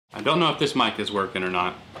I don't know if this mic is working or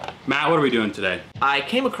not. Matt, what are we doing today? I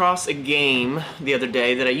came across a game the other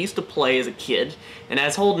day that I used to play as a kid, and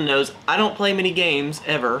as Holden knows, I don't play many games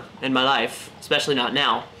ever in my life, especially not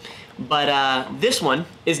now. But this one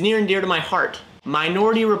is near and dear to my heart.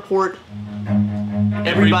 Minority Report.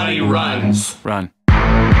 Everybody runs. Run.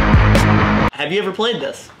 Have you ever played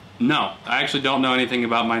this? No, I actually don't know anything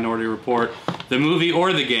about Minority Report, the movie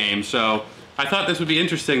or the game, so I thought this would be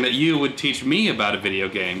interesting that you would teach me about a video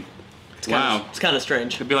game. Wow. It's kind of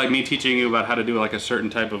strange. It'd be like me teaching you about how to do like a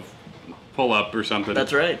certain type of pull-up or something.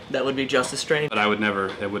 That's right. That would be just as strange. But I would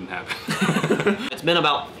never, it wouldn't happen. It's been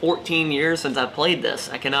about 14 years since I played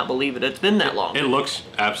this. I cannot believe it. It's been that long. It looks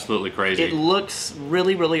absolutely crazy. It looks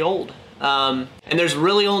really, really old. And there's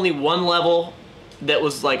really only one level that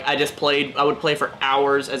was like, I would play for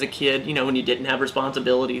hours as a kid, you know, when you didn't have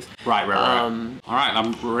responsibilities. Right. All right,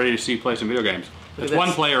 I'm ready to see you play some video games. It's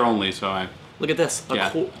one player only, so I... Look at this,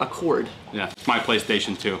 a cord. Yeah, it's my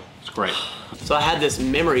PlayStation 2. It's great. So I had this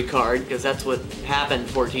memory card, because that's what happened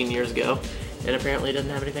 14 years ago, and apparently it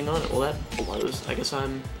doesn't have anything on it. Well, that blows. I guess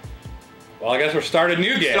I'm... Well, I guess we're starting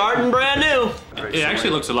new game. Starting brand new. It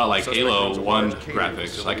actually looks a lot like Halo 1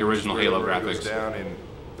 graphics, like original Halo graphics. Down in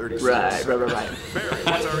 30 Right. Barry,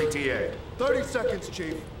 what's our ETA? 30 seconds,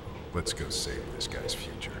 Chief. Let's go save this guy's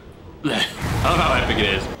future. I love how epic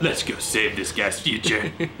it is. Let's go save this guy's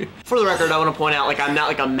future. For the record, I want to point out, like, I'm not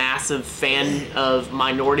like a massive fan of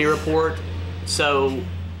Minority Report, so,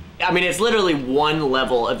 I mean, it's literally one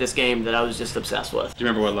level of this game that I was just obsessed with. Do you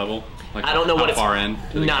remember what level? Like, I don't know what it's... How far in?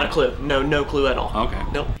 Not a clue. No clue at all. Okay.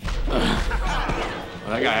 Nope. Well,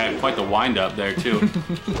 that guy had quite the wind up there too.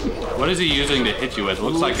 What is he using to hit you with? It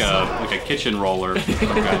looks like a kitchen roller, you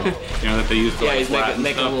know, that they use to yeah, like he's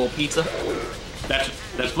making a little pizza.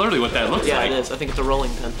 That's literally what that looks like. Yeah, it is. I think it's a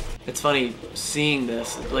rolling pin. It's funny seeing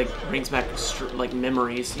this. It, like, brings back like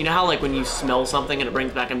memories. You know how like when you smell something and it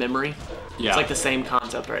brings back a memory? Yeah. It's like the same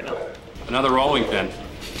concept right now. Another rolling pin.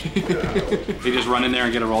 He just run in there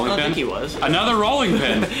and get a rolling pin? I think he was. Another rolling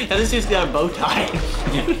pin. And this dude's got a bow tie.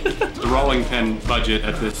 The rolling pin budget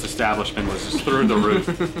at this establishment was just through the roof.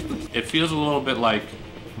 It feels a little bit like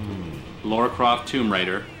Lara Croft Tomb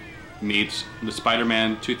Raider meets the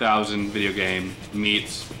Spider-Man 2000 video game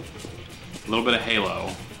meets a little bit of Halo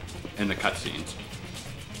in the cutscenes.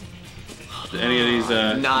 Any of these,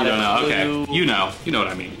 Not you don't know? clue. Okay, you know what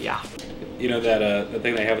I mean. Yeah. You know that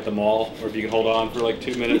thing they have at the mall where if you can hold on for like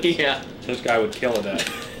 2 minutes? Yeah. This guy would kill it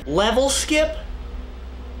at. Level skip?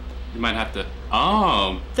 You might have to,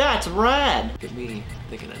 oh. That's rad. Look at me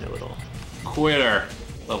thinking I know it all. Quitter.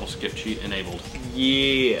 Level skip cheat enabled.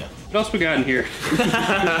 Yeah. What else we got in here?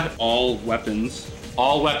 All weapons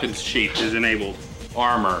cheat is enabled.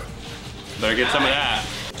 Armor. Better get some of that.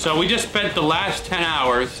 So we just spent the last 10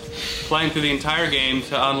 hours playing through the entire game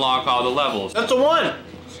to unlock all the levels. That's the one.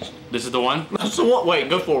 This is the one? That's the one. Wait,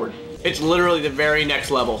 go forward. It's literally the very next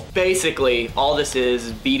level. Basically, all this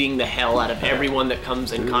is beating the hell out of everyone that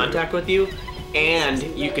comes in contact with you, and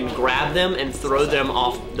you can grab them and throw them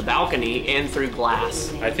off the balcony and through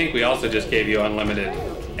glass. I think we also just gave you unlimited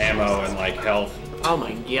ammo and like health. Oh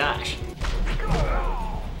my gosh.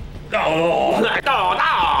 Oh!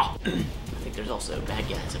 I think there's also bad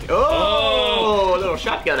guys. Oh, a little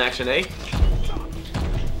shotgun action, eh?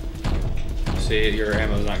 See, your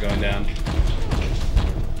ammo's not going down.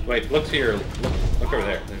 Wait, look to your, look over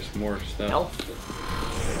there. There's more stuff.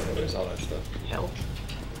 Health? There's all that stuff. Health?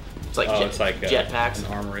 It's like, jetpacks.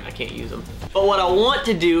 An armory. I can't use them. But what I want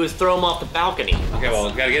to do is throw them off the balcony. Okay, well,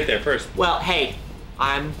 we gotta get there first. Well, hey,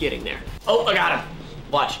 I'm getting there. Oh, I got him.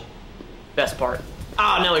 Watch. Best part.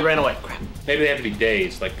 Oh, no, he ran away. Crap. Maybe they have to be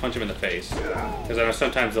dazed, like punch them in the face. Because I know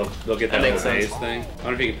sometimes they'll get that little dazed thing. I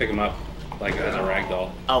wonder if you can pick them up like as a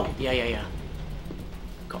ragdoll. Oh, yeah.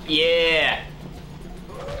 Cool. Yeah!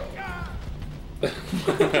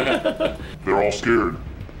 They're all scared.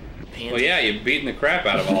 Pants. Well, yeah, you're beating the crap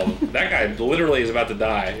out of all of them. That guy literally is about to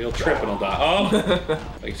die. He'll trip and he'll die. Oh!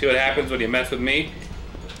 Like, see what happens when you mess with me?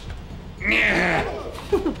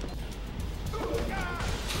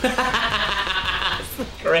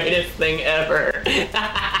 Greatest thing ever. Dude,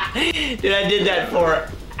 I did that for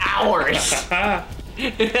hours.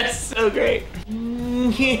 That's so great.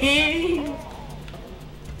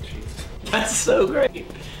 That's so great.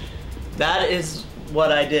 That is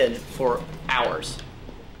what I did for hours.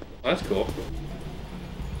 Well, that's cool.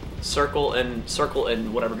 Circle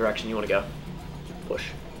in whatever direction you want to go.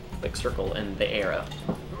 Push. Like circle and the arrow.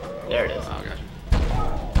 There it is. Oh,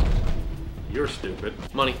 gotcha. You're stupid.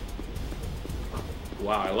 Money.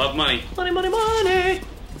 Wow, I love money. Money.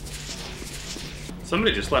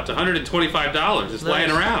 Somebody just left $125 just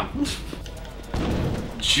laying around.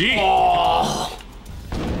 Gee. Oh.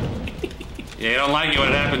 Yeah, you don't like it when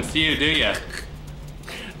it happens to you, do you?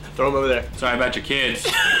 Throw him over there. Sorry about your kids.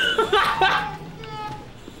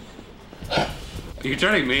 You're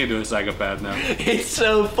turning me into a psychopath now. It's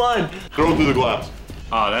so fun. Throw him through the glass.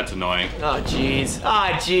 Oh, that's annoying. Oh, jeez.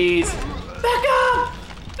 Ah, jeez. Back up!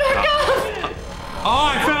 Back up!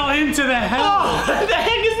 Oh, I fell into the hell. Oh, what the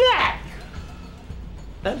heck is that?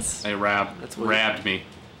 That's... They weird. robbed me.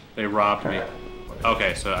 They robbed me.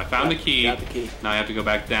 Okay, so I found the key. Got the key. Now I have to go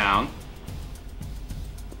back down.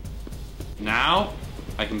 Now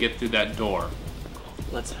I can get through that door.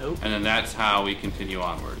 Let's hope. And then that's how we continue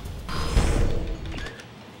onward.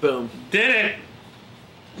 Boom. Did it!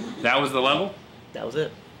 That was the level? That was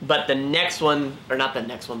it. But the next one, or not the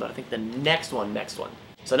next one, but I think the next one.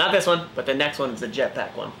 So not this one, but the next one is the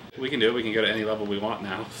jetpack one. We can do it. We can go to any level we want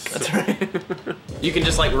now. That's right. You can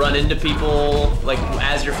just like run into people, like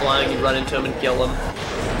as you're flying, you run into them and kill them.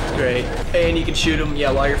 It's great. And you can shoot them,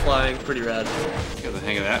 yeah, while you're flying. Pretty rad. Get the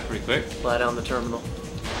hang of that pretty quick. Fly down the terminal.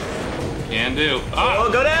 Can do.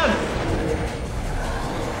 Oh, go down!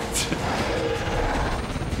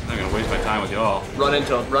 I'm not gonna waste my time with y'all. Run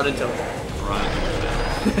into them, run into them. Run.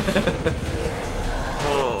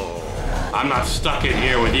 Oh. I'm not stuck in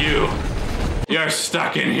here with you. You're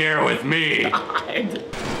stuck in here with me. God.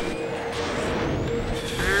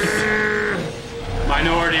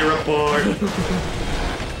 Minority Report.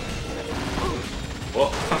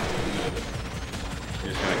 Well,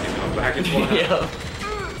 you're just gonna keep going back and forth. Yeah.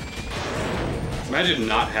 Imagine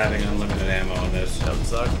not having unlimited ammo on this. That would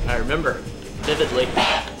suck. I remember vividly.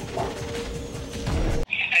 Hey,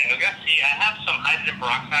 see, I have some hydrogen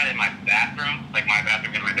peroxide in my bathroom, like my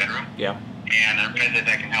bathroom in my bedroom. Yeah. And I read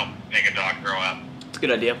that can help make a dog grow up. It's a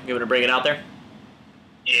good idea. You want to bring it out there?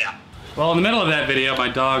 Yeah. Well, in the middle of that video, my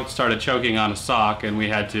dog started choking on a sock and we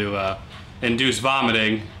had to induce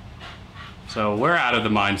vomiting. So we're out of the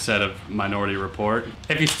mindset of Minority Report.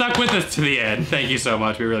 If you stuck with us to the end, thank you so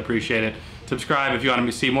much. We really appreciate it. Subscribe if you want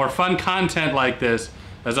to see more fun content like this.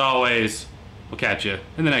 As always, we'll catch you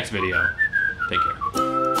in the next video. Take care.